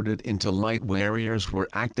fragments loaded into Light Warriors were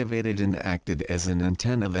activated and acted as an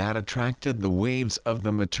antenna that attracted the waves of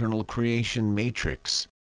the maternal creation matrix.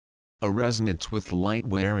 A resonance with Light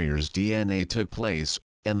Warrior's DNA took place,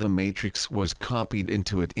 and the matrix was copied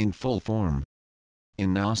into it in full form.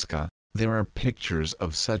 In Nazca, there are pictures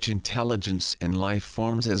of such intelligence and life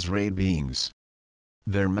forms as ray beings.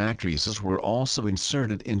 Their matrices were also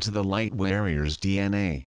inserted into the Light Warrior's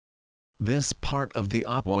DNA. This part of the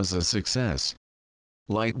op was a success.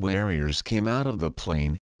 Light Warriors came out of the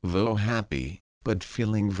plane, though happy, but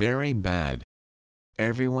feeling very bad.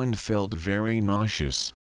 Everyone felt very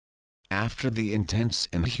nauseous. After the intense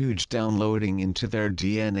and huge downloading into their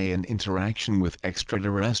DNA and interaction with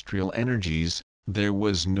extraterrestrial energies, there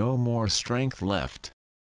was no more strength left.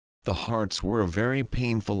 The hearts were very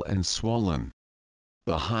painful and swollen.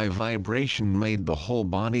 The high vibration made the whole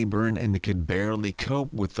body burn and could barely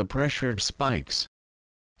cope with the pressured spikes.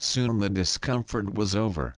 Soon the discomfort was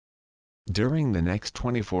over. During the next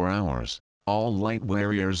 24 hours, all Light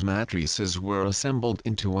Warriors matrices were assembled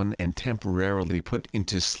into one and temporarily put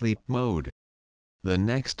into sleep mode. The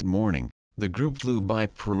next morning, the group flew by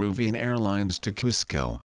Peruvian Airlines to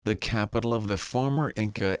Cusco, the capital of the former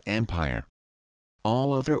Inca Empire.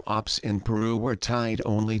 All other ops in Peru were tied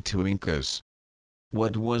only to Incas.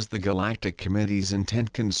 What was the Galactic Committee's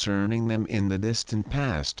intent concerning them in the distant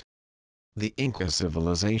past? The Inca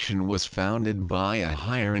civilization was founded by a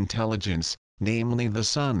higher intelligence, namely the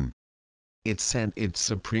Sun. It sent its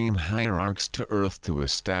supreme hierarchs to Earth to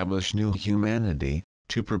establish new humanity,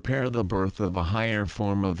 to prepare the birth of a higher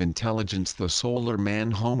form of intelligence, the solar man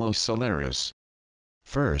Homo Solaris.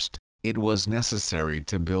 First, it was necessary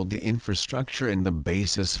to build the infrastructure and the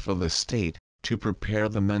basis for the state, to prepare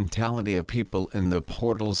the mentality of people and the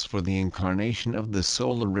portals for the incarnation of the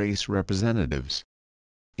solar race representatives.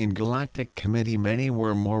 In Galactic Committee many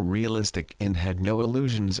were more realistic and had no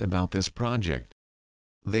illusions about this project.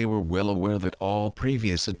 They were well aware that all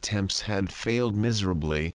previous attempts had failed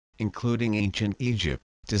miserably, including ancient Egypt,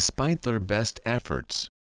 despite their best efforts.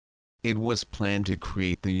 It was planned to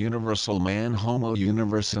create the universal man Homo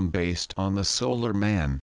Universum based on the solar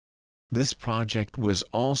man. This project was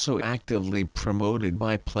also actively promoted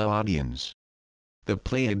by Pleiadians. The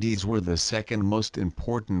Pleiades were the second most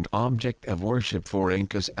important object of worship for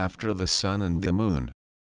Incas after the sun and the moon.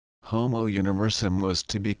 Homo Universum was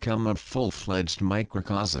to become a full-fledged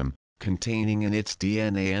microcosm, containing in its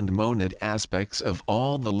DNA and monad aspects of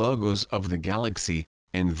all the logos of the galaxy,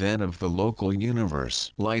 and then of the local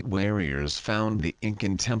universe. Light Warriors found the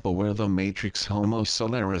Incan temple where the matrix Homo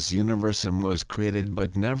Solaris Universum was created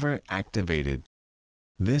but never activated.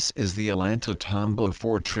 This is the Ollantaytambo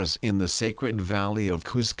fortress in the sacred valley of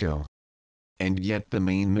Cusco. And yet the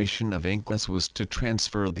main mission of Incas was to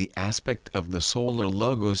transfer the aspect of the solar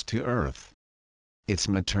logos to Earth. Its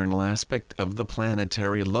maternal aspect of the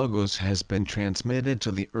planetary logos has been transmitted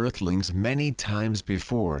to the Earthlings many times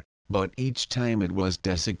before, but each time it was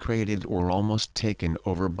desecrated or almost taken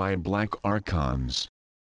over by black archons.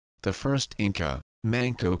 The first Inca,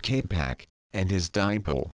 Manco Capac, and his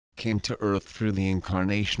dipole, came to Earth through the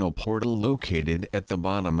incarnational portal located at the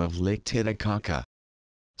bottom of Lake Titicaca.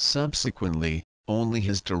 Subsequently, only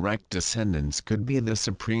his direct descendants could be the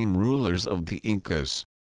supreme rulers of the Incas.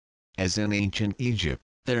 As in ancient Egypt,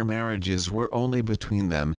 their marriages were only between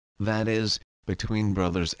them, that is, between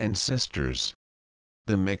brothers and sisters.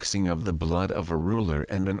 The mixing of the blood of a ruler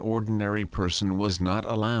and an ordinary person was not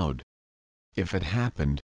allowed. If it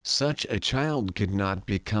happened, such a child could not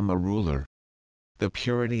become a ruler. The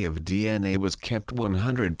purity of DNA was kept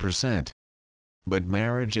 100%. But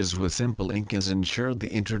marriages with simple Incas ensured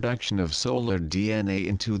the introduction of solar DNA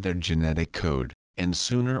into their genetic code, and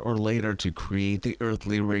sooner or later to create the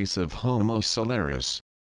earthly race of Homo Solaris.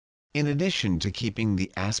 In addition to keeping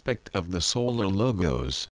the aspect of the solar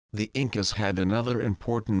logos, the Incas had another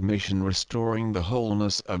important mission: restoring the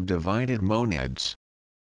wholeness of divided monads.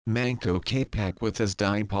 Manco Capac with his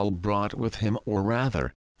dipole brought with him, or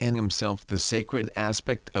rather, and himself the sacred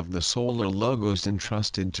aspect of the solar logos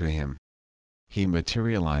entrusted to him. He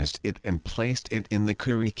materialized it and placed it in the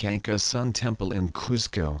Curicanca Sun Temple in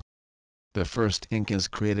Cusco. The first Incas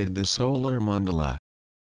created the solar mandala.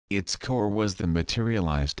 Its core was the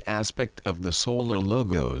materialized aspect of the solar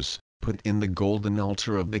logos, put in the golden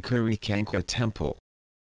altar of the Curicanca Temple.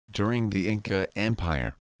 During the Inca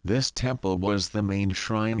Empire, this temple was the main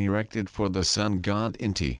shrine erected for the sun god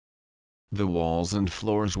Inti. The walls and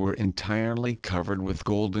floors were entirely covered with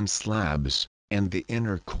golden slabs, and the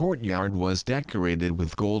inner courtyard was decorated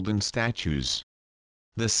with golden statues.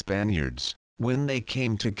 The Spaniards, when they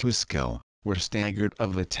came to Cusco, were staggered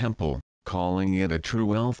of the temple, calling it a true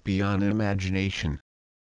wealth beyond imagination.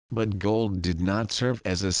 But gold did not serve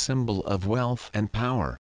as a symbol of wealth and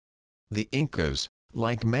power. The Incas,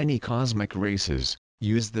 like many cosmic races,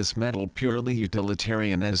 used this metal purely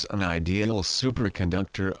utilitarian as an ideal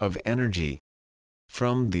superconductor of energy.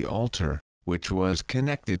 From the altar, which was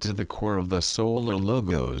connected to the core of the solar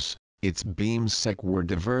logos, its beams Sek were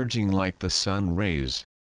diverging like the sun rays.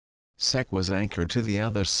 Sek was anchored to the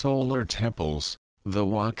other solar temples, the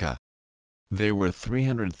Waka. There were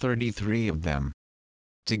 333 of them.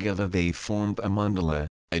 Together they formed a mandala,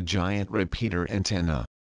 a giant repeater antenna.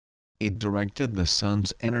 It directed the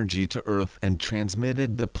sun's energy to Earth and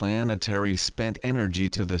transmitted the planetary spent energy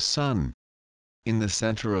to the sun. In the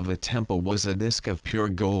center of the temple was a disk of pure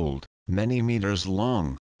gold, many meters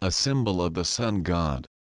long, a symbol of the sun god.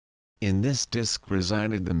 In this disk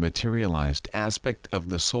resided the materialized aspect of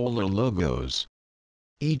the solar logos.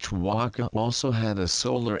 Each waka also had a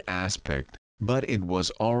solar aspect, but it was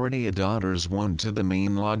already a daughter's one to the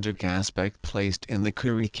main logic aspect placed in the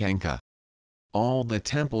Curicanca. All the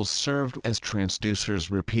temples served as transducers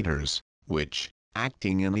repeaters, which,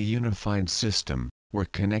 acting in a unified system, were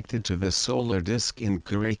connected to the solar disk in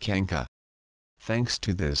Curicanca. Thanks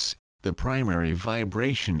to this, the primary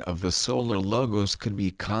vibration of the solar logos could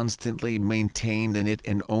be constantly maintained in it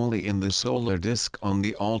and only in the solar disk on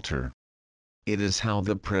the altar. It is how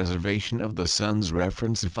the preservation of the sun's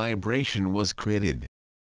reference vibration was created.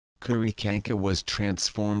 Curicanca was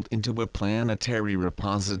transformed into a planetary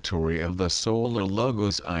repository of the solar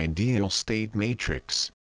logos ideal state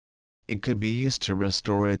matrix. It could be used to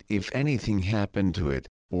restore it if anything happened to it,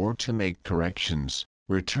 or to make corrections,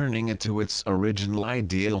 returning it to its original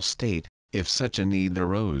ideal state, if such a need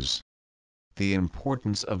arose. The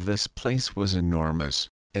importance of this place was enormous,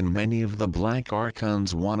 and many of the Black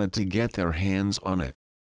Archons wanted to get their hands on it.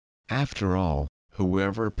 After all,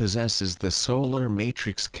 whoever possesses the solar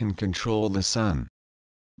matrix can control the sun.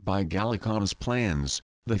 By Galactic's plans,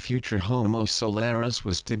 the future Homo Solaris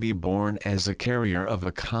was to be born as a carrier of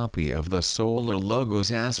a copy of the solar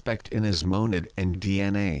logos aspect in his monad and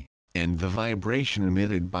DNA, and the vibration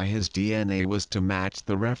emitted by his DNA was to match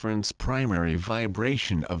the reference primary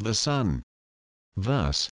vibration of the sun.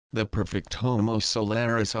 Thus, the perfect Homo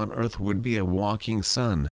Solaris on Earth would be a walking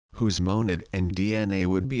sun, whose monad and DNA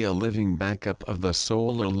would be a living backup of the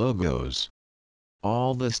solar logos.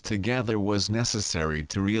 All this together was necessary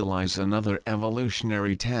to realize another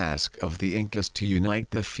evolutionary task of the Incas to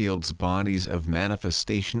unite the field's bodies of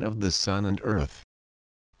manifestation of the sun and earth.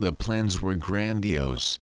 The plans were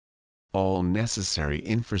grandiose. All necessary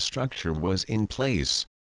infrastructure was in place.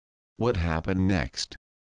 What happened next?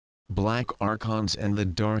 Black Archons and the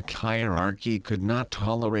Dark Hierarchy could not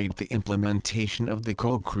tolerate the implementation of the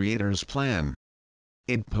co-creator's plan.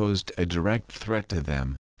 It posed a direct threat to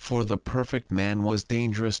them, for the perfect man was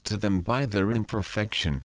dangerous to them by their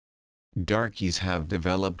imperfection. Darkies have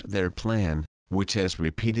developed their plan, which has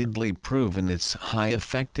repeatedly proven its high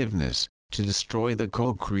effectiveness, to destroy the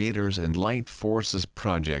co-creators and light forces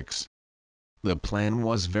projects. The plan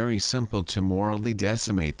was very simple: to morally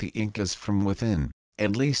decimate the Incas from within,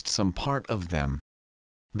 at least some part of them.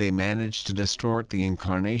 They managed to distort the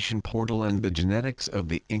incarnation portal and the genetics of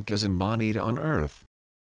the Incas embodied on Earth.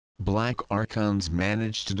 Black Archons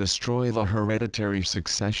managed to destroy the hereditary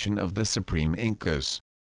succession of the Supreme Incas.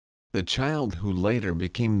 The child who later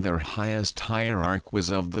became their highest hierarch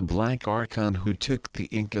was of the Black Archon who took the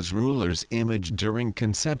Incas ruler's image during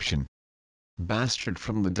conception. Bastard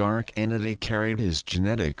from the dark entity carried his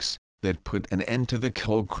genetics, that put an end to the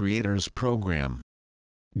co-creator's program.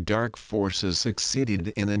 Dark forces succeeded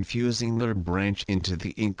in infusing their branch into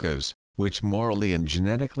the Incas, which morally and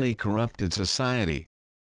genetically corrupted society.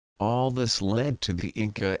 All this led to the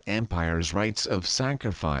Inca Empire's rites of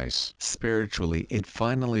sacrifice. Spiritually, it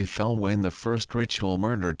finally fell when the first ritual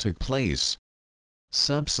murder took place.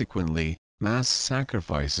 Subsequently, mass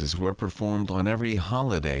sacrifices were performed on every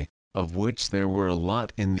holiday, of which there were a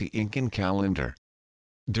lot in the Incan calendar.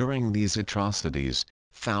 During these atrocities,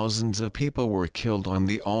 Thousands of people were killed on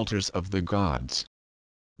the altars of the gods.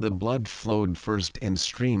 The blood flowed first in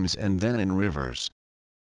streams and then in rivers.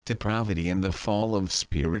 Depravity and the fall of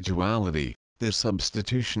spirituality, the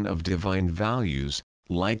substitution of divine values,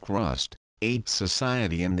 like rust, ate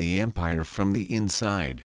society and the empire from the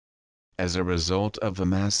inside. As a result of the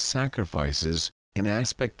mass sacrifices, an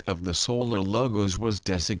aspect of the solar logos was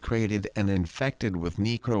desecrated and infected with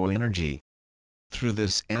necroenergy. Through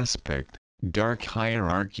this aspect, dark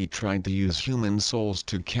hierarchy tried to use human souls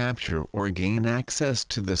to capture or gain access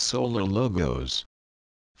to the solar logos.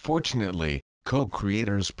 Fortunately,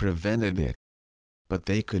 co-creators prevented it. But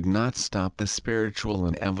they could not stop the spiritual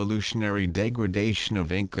and evolutionary degradation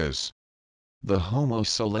of Incas. The Homo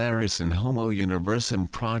Solaris and Homo Universum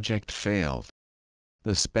project failed.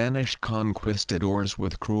 The Spanish conquistadors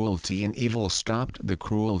with cruelty and evil stopped the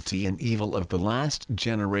cruelty and evil of the last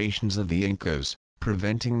generations of the Incas,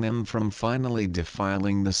 preventing them from finally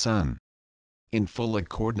defiling the sun. In full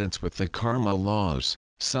accordance with the karma laws,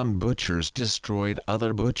 some butchers destroyed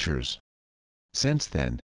other butchers. Since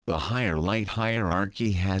then, the higher light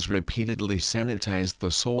hierarchy has repeatedly sanitized the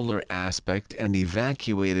solar aspect and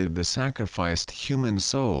evacuated the sacrificed human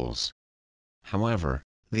souls. However,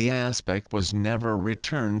 the aspect was never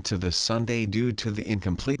returned to the Sunday due to the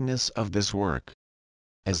incompleteness of this work.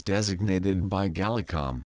 As designated by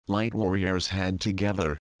Galactic, light warriors had to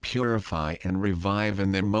gather, purify and revive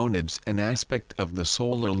in their monads an aspect of the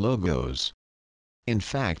solar logos. In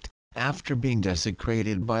fact, after being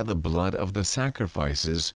desecrated by the blood of the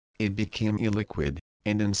sacrifices, it became illiquid,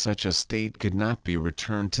 and in such a state could not be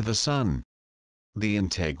returned to the sun. The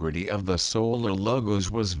integrity of the solar logos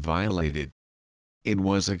was violated. It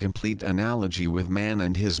was a complete analogy with man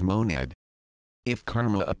and his monad. If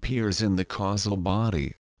karma appears in the causal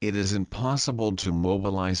body, it is impossible to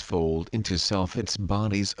mobilize fold into self its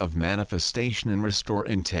bodies of manifestation and restore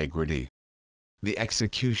integrity. The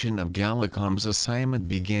execution of Galactic's assignment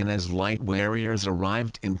began as light warriors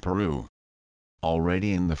arrived in Peru.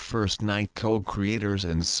 Already in the first night, co-creators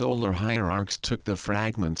and solar hierarchs took the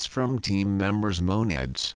fragments from team members'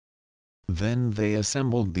 monads. Then they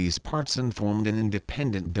assembled these parts and formed an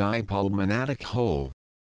independent dipole monadic whole.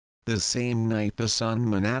 The same night the sun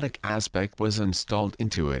monadic aspect was installed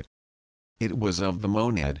into it. It was of the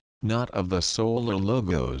monad, not of the solar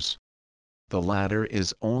logos. The latter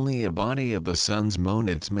is only a body of the sun's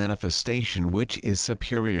monad's manifestation which is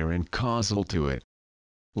superior and causal to it.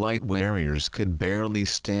 Light warriors could barely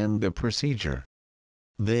stand the procedure.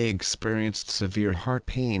 They experienced severe heart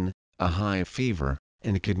pain, a high fever,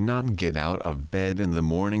 and could not get out of bed in the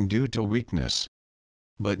morning due to weakness.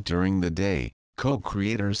 But during the day,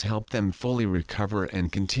 co-creators helped them fully recover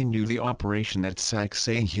and continue the operation at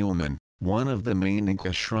Sacsayhuman, one of the main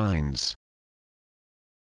Inca shrines.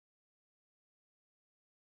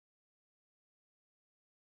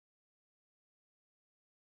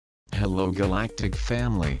 Hello Galactic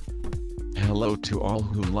family. Hello to all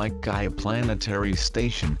who like Gaia Planetary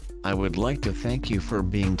Station. I would like to thank you for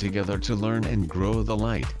being together to learn and grow the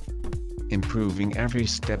light. Improving every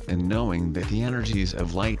step and knowing that the energies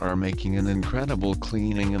of light are making an incredible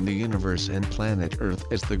cleaning of the universe and planet Earth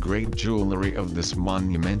is the great jewelry of this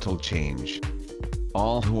monumental change.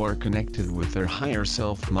 All who are connected with their higher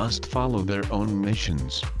self must follow their own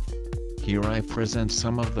missions. Here I present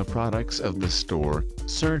some of the products of the store.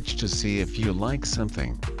 Search to see if you like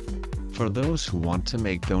something. For those who want to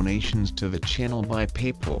make donations to the channel by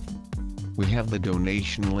PayPal, we have the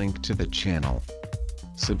donation link to the channel.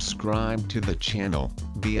 Subscribe to the channel,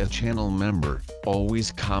 be a channel member,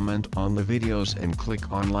 always comment on the videos and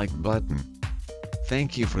click on like button.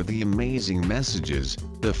 Thank you for the amazing messages,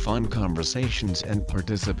 the fun conversations and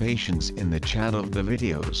participations in the chat of the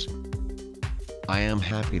videos. I am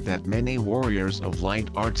happy that many warriors of light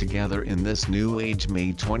are together in this new age.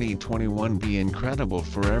 May 2021 be incredible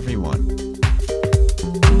for everyone.